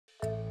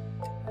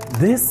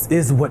This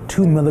is what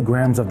 2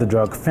 milligrams of the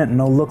drug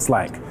fentanyl looks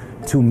like.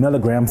 2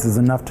 milligrams is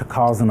enough to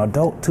cause an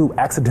adult to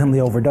accidentally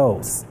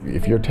overdose.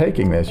 If you're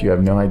taking this, you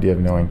have no idea of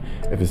knowing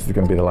if this is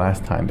going to be the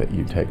last time that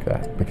you take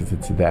that, because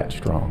it's that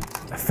strong.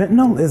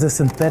 Fentanyl is a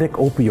synthetic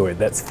opioid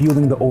that's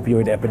fueling the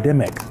opioid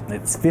epidemic.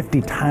 It's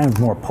 50 times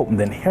more potent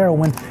than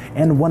heroin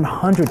and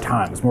 100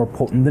 times more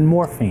potent than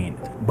morphine.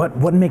 But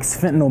what makes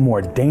fentanyl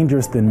more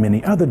dangerous than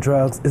many other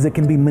drugs is it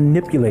can be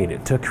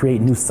manipulated to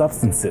create new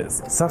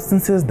substances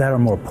that are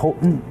more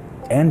potent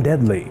and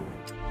deadly.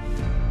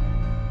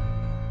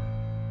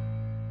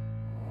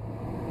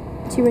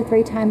 2 or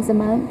 3 times a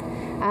month,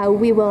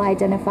 we will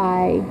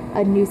identify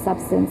a new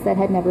substance that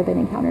had never been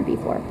encountered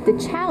before. The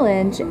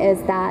challenge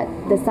is that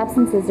the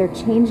substances are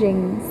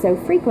changing so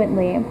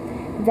frequently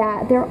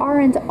that there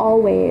aren't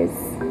always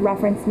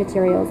reference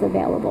materials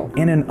available.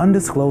 In an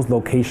undisclosed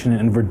location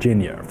in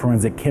Virginia,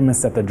 forensic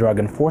chemists at the Drug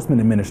Enforcement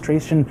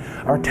Administration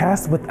are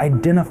tasked with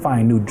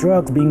identifying new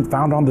drugs being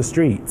found on the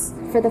streets.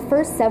 For the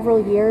first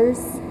several years,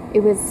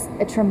 it was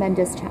a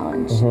tremendous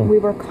challenge. We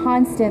were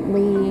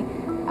constantly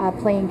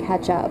playing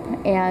catch up,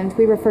 and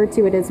we referred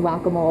to it as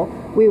whack-a-mole.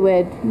 We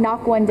would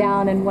knock one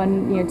down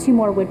and 2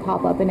 more would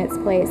pop up in its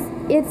place.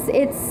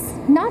 It's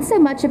not so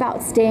much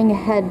about staying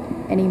ahead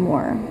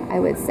anymore,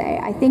 I would say.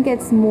 I think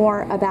it's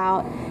more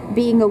about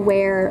being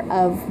aware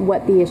of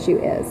what the issue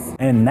is.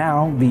 And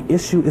now the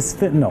issue is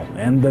fentanyl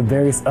and the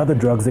various other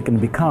drugs it can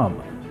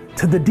become.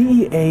 To the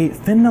DEA,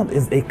 fentanyl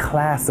is a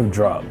class of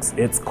drugs.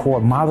 Its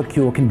core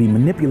molecule can be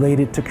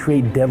manipulated to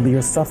create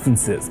deadlier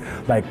substances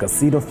like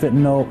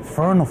acetylfentanyl,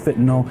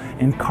 phenylfentanyl,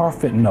 and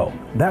carfentanyl.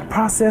 That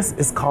process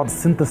is called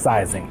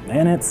synthesizing,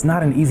 and it's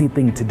not an easy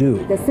thing to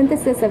do. The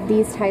synthesis of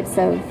these types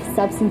of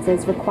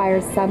substances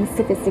requires some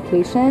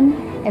sophistication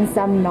and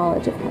some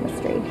knowledge of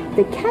chemistry.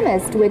 The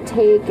chemist would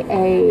take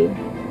a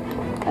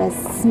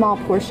small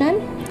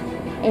portion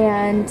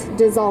and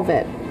dissolve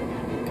it,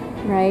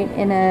 right,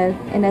 in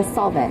a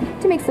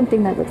solvent to make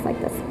something that looks like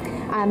this.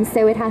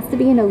 So it has to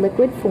be in a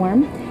liquid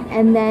form,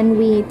 and then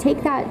we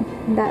take that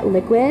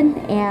liquid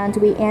and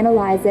we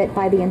analyze it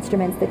by the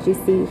instruments that you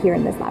see here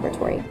in this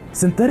laboratory.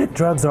 Synthetic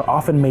drugs are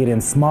often made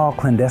in small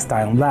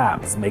clandestine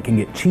labs, making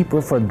it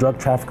cheaper for drug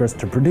traffickers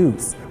to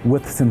produce.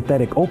 With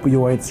synthetic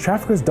opioids,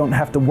 traffickers don't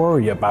have to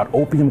worry about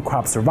opium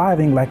crops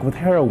surviving like with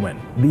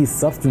heroin. These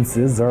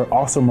substances are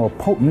also more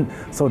potent,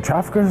 so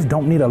traffickers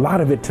don't need a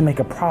lot of it to make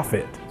a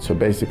profit. So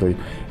basically,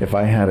 if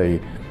I had a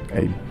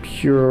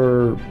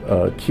pure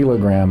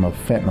kilogram of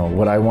fentanyl,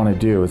 what I want to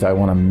do is I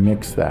want to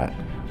mix that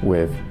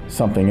with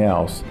something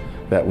else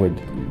that would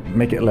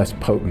make it less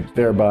potent.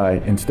 Thereby,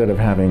 instead of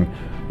having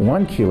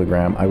 1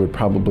 kilogram, I would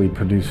probably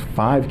produce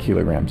 5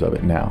 kilograms of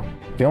it now.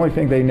 The only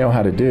thing they know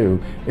how to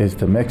do is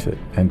to mix it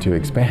and to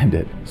expand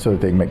it so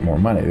that they can make more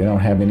money. They don't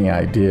have any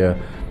idea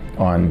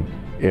on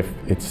if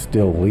it's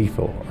still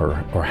lethal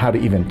or how to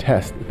even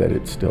test that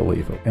it's still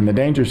lethal. And the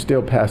danger's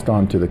still passed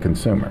on to the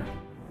consumer.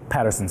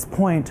 Patterson's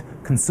point,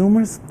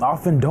 consumers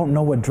often don't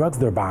know what drugs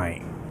they're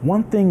buying.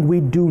 One thing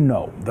we do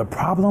know, the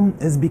problem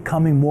is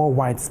becoming more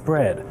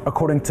widespread.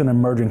 According to an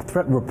emerging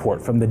threat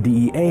report from the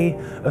DEA,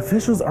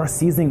 officials are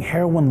seizing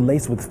heroin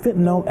laced with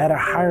fentanyl at a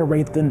higher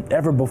rate than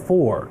ever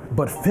before.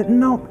 But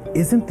fentanyl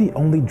isn't the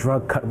only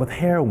drug cut with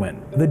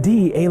heroin. The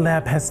DEA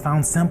lab has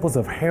found samples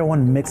of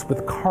heroin mixed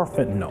with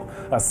carfentanyl,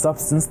 a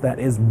substance that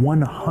is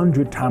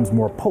 100 times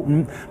more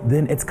potent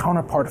than its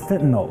counterpart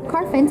fentanyl.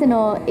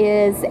 Carfentanyl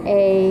is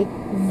a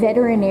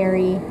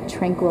veterinary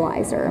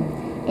tranquilizer.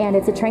 And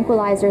it's a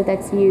tranquilizer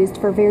that's used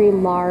for very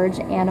large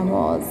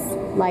animals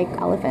like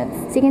elephants.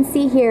 So you can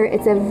see here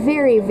it's a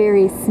very,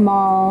 very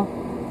small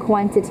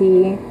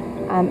quantity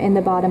in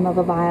the bottom of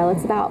a vial.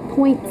 It's about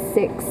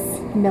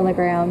 0.6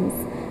 milligrams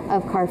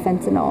of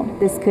carfentanyl.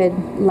 This could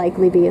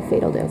likely be a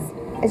fatal dose.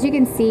 As you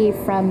can see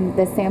from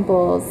the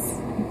samples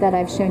that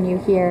I've shown you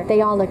here,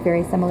 they all look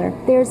very similar.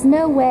 There's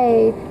no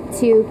way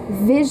to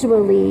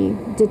visually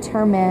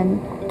determine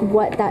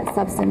what that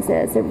substance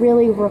is. It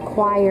really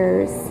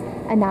requires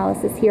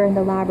analysis here in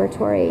the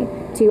laboratory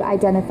to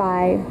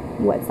identify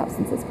what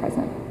substance is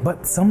present.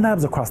 But some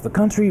labs across the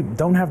country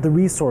don't have the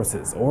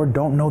resources or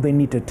don't know they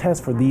need to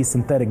test for these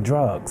synthetic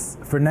drugs.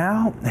 For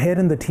now, Head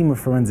and the team of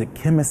forensic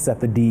chemists at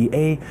the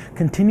DEA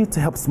continue to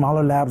help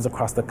smaller labs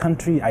across the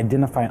country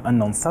identify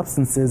unknown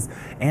substances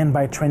and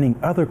by training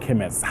other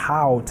chemists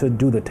how to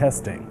do the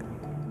testing.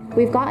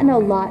 We've gotten a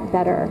lot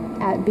better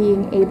at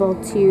being able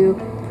to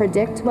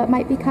predict what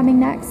might be coming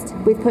next.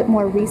 We've put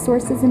more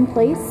resources in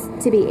place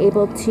to be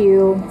able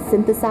to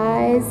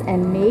synthesize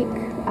and make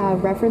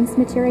reference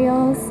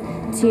materials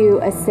to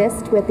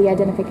assist with the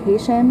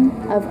identification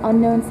of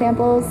unknown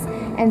samples.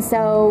 And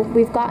so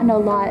we've gotten a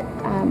lot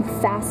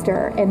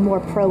faster and more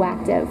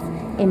proactive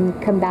in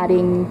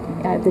combating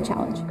the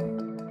challenge.